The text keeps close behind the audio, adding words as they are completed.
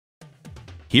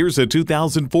Here's a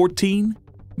 2014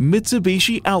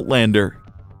 Mitsubishi Outlander.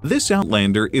 This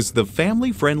Outlander is the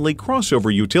family-friendly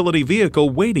crossover utility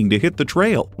vehicle waiting to hit the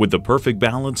trail with the perfect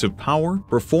balance of power,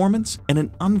 performance, and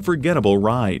an unforgettable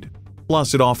ride.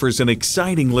 Plus, it offers an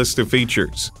exciting list of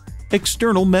features: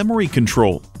 external memory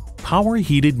control, power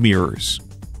heated mirrors,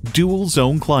 dual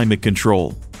zone climate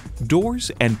control,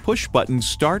 doors and push-button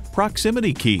start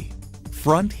proximity key,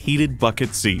 front heated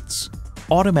bucket seats,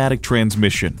 automatic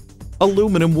transmission,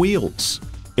 aluminum wheels,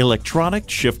 electronic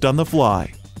shift on the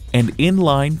fly, and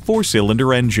inline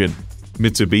 4-cylinder engine.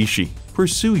 Mitsubishi,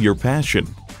 pursue your passion.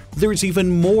 There's even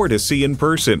more to see in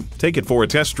person. Take it for a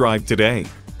test drive today.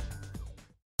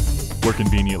 We're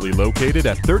conveniently located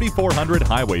at 3400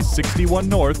 Highway 61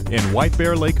 North in White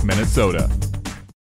Bear Lake, Minnesota.